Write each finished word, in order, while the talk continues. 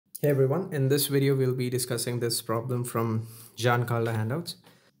Hey everyone, in this video we'll be discussing this problem from Jaan Kalda Handouts.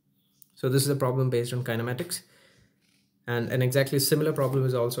 So this is a problem based on kinematics, and an exactly similar problem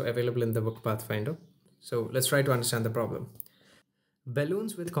is also available in the book Pathfinder. So let's try to understand the problem.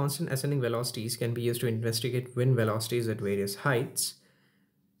 Balloons with constant ascending velocities can be used to investigate wind velocities at various heights.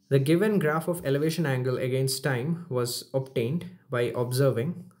 The given graph of elevation angle against time was obtained by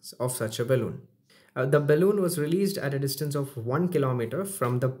observing of such a balloon. The balloon was released at a distance of 1 kilometer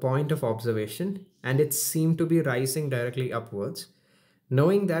from the point of observation, and it seemed to be rising directly upwards.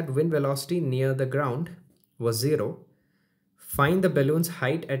 Knowing that wind velocity near the ground was 0, find the balloon's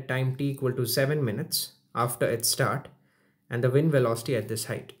height at time t equal to 7 minutes after its start and the wind velocity at this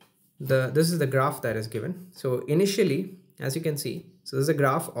height. This is the graph that is given. So initially, as you can see, so this is a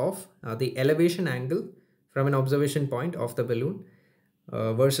graph of the elevation angle from an observation point of the balloon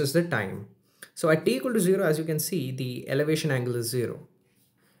versus the time. So at t equal to 0, as you can see, the elevation angle is 0.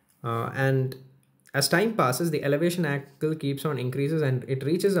 And as time passes, the elevation angle keeps on increases and it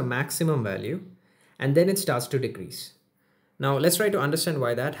reaches a maximum value, and then it starts to decrease. Now let's try to understand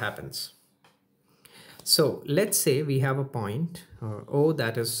why that happens. So let's say we have a point O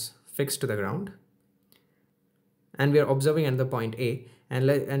that is fixed to the ground, and we are observing at the point A,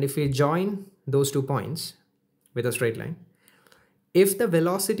 and if we join those 2 points with a straight line, if the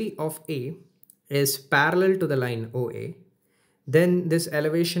velocity of A is parallel to the line OA, then this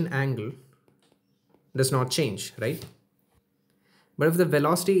elevation angle does not change, right? But if the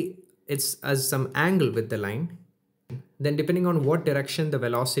velocity is as some angle with the line, then depending on what direction the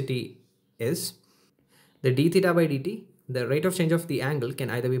velocity is, the d theta by dt, the rate of change of the angle can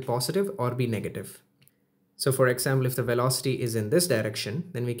either be positive or be negative. So for example, if the velocity is in this direction,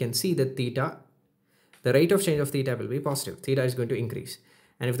 then we can see that the rate of change of theta will be positive. Theta is going to increase.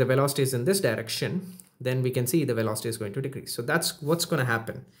 And if the velocity is in this direction, then we can see the velocity is going to decrease. So that's what's going to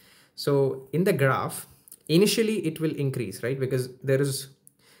happen. So in the graph, initially it will increase, right? Because there is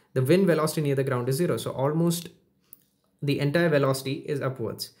the wind velocity near the ground is 0. So almost the entire velocity is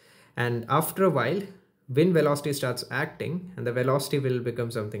upwards. And after a while, wind velocity starts acting and the velocity will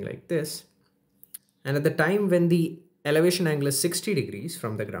become something like this. And at the time when the elevation angle is 60 degrees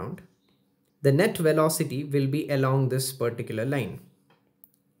from the ground, the net velocity will be along this particular line.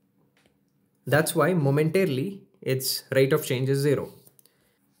 That's why momentarily its rate of change is 0.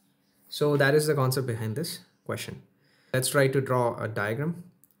 So that is the concept behind this question. Let's try to draw a diagram.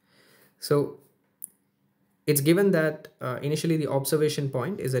 So it's given that initially the observation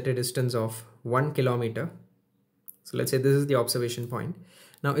point is at a distance of 1 kilometer. So let's say this is the observation point.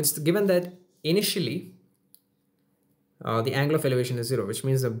 Now it's given that initially the angle of elevation is 0, which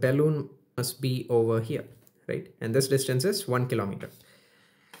means the balloon must be over here, right? And this distance is 1 kilometer.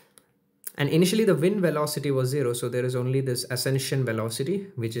 And initially the wind velocity was 0, so there is only this ascension velocity,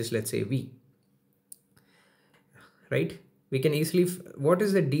 which is, let's say, v, right? We can easily, what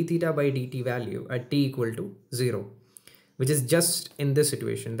is the d theta by dt value at t equal to 0, which is just in this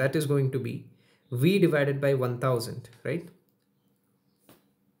situation, that is going to be v divided by 1000, right?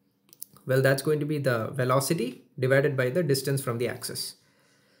 Well, that's going to be the velocity divided by the distance from the axis.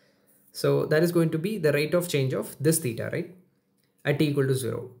 So that is going to be the rate of change of this theta, right? At t equal to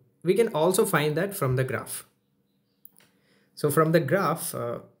 0. We can also find that from the graph. So from the graph,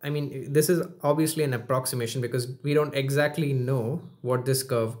 this is obviously an approximation because we don't exactly know what this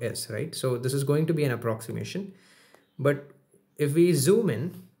curve is, right? So this is going to be an approximation. But if we zoom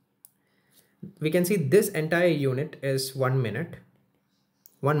in, we can see this entire unit is 1 minute,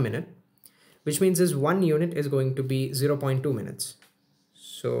 which means this 1 unit is going to be 0.2 minutes.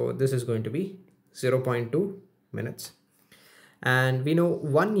 So this is going to be 0.2 minutes. And we know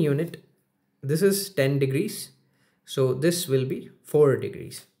 1 unit, this is 10 degrees. So this will be 4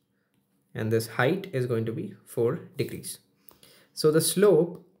 degrees. And this height is going to be 4 degrees. So the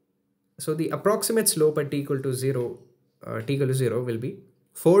slope, so the approximate slope at t equal to 0 will be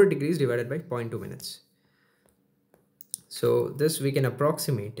 4 degrees divided by 0.2 minutes. So this we can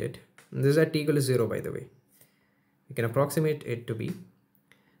approximate it. And this is at t equal to 0, by the way. We can approximate it to be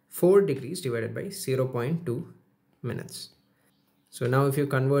 4 degrees divided by 0.2 minutes. So now if you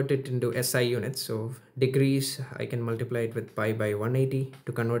convert it into SI units, so degrees, I can multiply it with pi by 180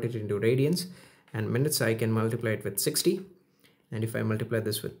 to convert it into radians, and minutes I can multiply it with 60. And if I multiply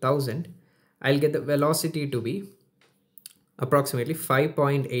this with 1000, I'll get the velocity to be approximately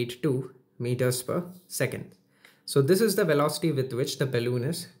 5.82 meters per second. So this is the velocity with which the balloon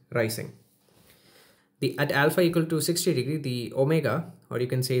is rising. At alpha equal to 60 degree, the omega, or you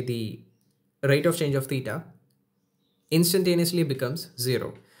can say the rate of change of theta, instantaneously becomes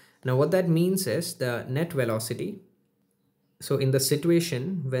 0. Now what that means is the net velocity So in the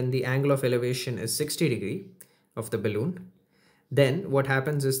situation when the angle of elevation is 60 degree of the balloon, then what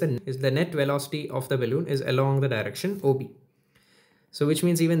happens is the net velocity of the balloon is along the direction OB. So which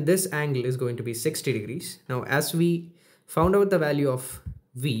means even this angle is going to be 60 degrees. Now, as we found out the value of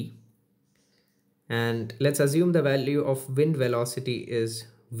V, and let's assume the value of wind velocity is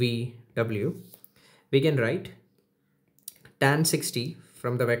VW, we can write tan 60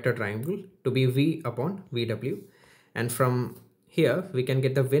 from the vector triangle to be V upon VW. And from here, we can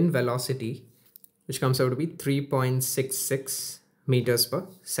get the wind velocity, which comes out to be 3.66 meters per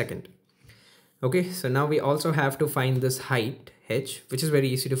second. Okay, so now we also have to find this height h, which is very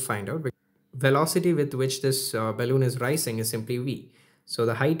easy to find out. Velocity with which this balloon is rising is simply v. So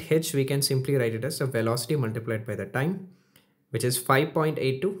the height h, we can simply write it as the velocity multiplied by the time, which is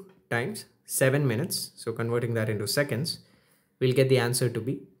 5.82 times 7 minutes. So converting that into seconds, we'll get the answer to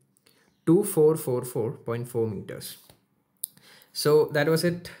be 2444.4 meters. So that was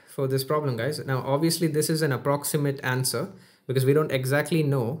it for this problem, guys. Now, obviously, this is an approximate answer because we don't exactly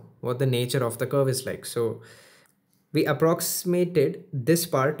know what the nature of the curve is like. So we approximated this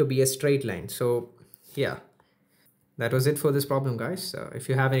part to be a straight line. So yeah, that was it for this problem, guys. If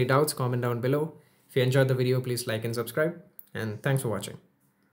you have any doubts, comment down below. If you enjoyed the video, please like and subscribe. And thanks for watching.